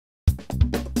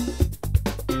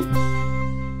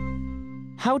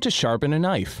How to sharpen a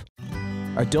knife.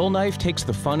 A dull knife takes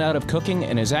the fun out of cooking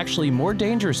and is actually more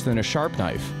dangerous than a sharp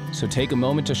knife, so take a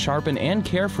moment to sharpen and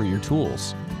care for your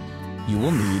tools. You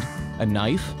will need a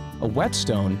knife, a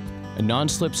whetstone, a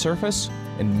non-slip surface,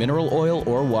 and mineral oil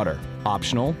or water.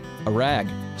 Optional, a rag.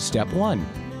 Step 1.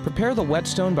 Prepare the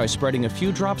whetstone by spreading a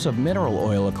few drops of mineral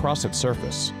oil across its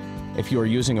surface. If you are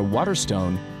using a water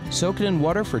stone, soak it in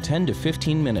water for 10 to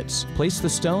 15 minutes. Place the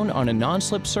stone on a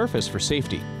non-slip surface for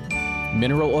safety.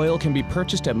 Mineral oil can be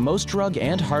purchased at most drug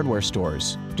and hardware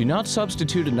stores. Do not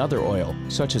substitute another oil,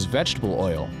 such as vegetable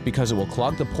oil, because it will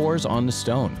clog the pores on the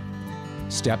stone.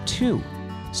 Step 2.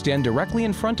 Stand directly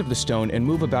in front of the stone and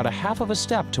move about a half of a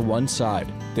step to one side.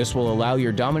 This will allow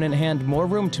your dominant hand more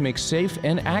room to make safe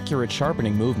and accurate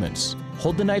sharpening movements.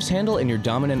 Hold the knife's handle in your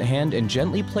dominant hand and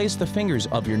gently place the fingers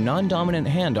of your non-dominant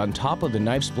hand on top of the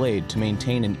knife's blade to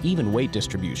maintain an even weight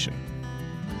distribution.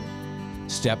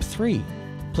 Step 3.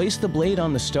 Place the blade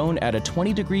on the stone at a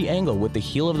 20-degree angle with the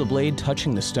heel of the blade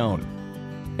touching the stone.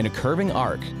 In a curving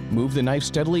arc, move the knife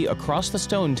steadily across the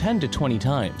stone 10 to 20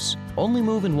 times. Only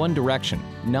move in one direction,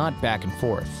 not back and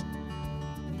forth.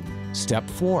 Step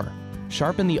 4.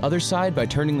 Sharpen the other side by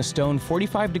turning the stone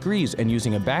 45 degrees and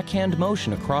using a backhand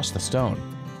motion across the stone.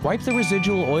 Wipe the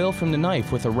residual oil from the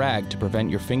knife with a rag to prevent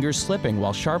your fingers slipping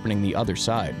while sharpening the other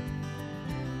side.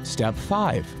 Step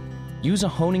 5. Use a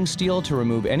honing steel to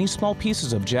remove any small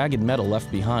pieces of jagged metal left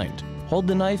behind. Hold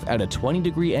the knife at a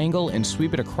 20-degree angle and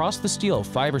sweep it across the steel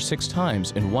 5 or 6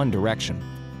 times in one direction.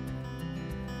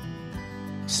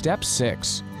 Step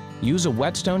 6. Use a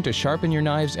whetstone to sharpen your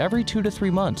knives every 2 to 3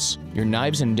 months. Your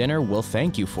knives and dinner will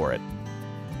thank you for it.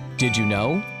 Did you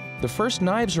know? The first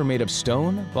knives were made of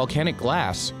stone, volcanic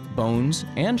glass, bones,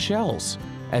 and shells.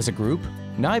 As a group,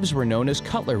 knives were known as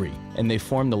cutlery, and they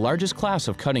formed the largest class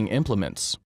of cutting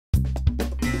implements.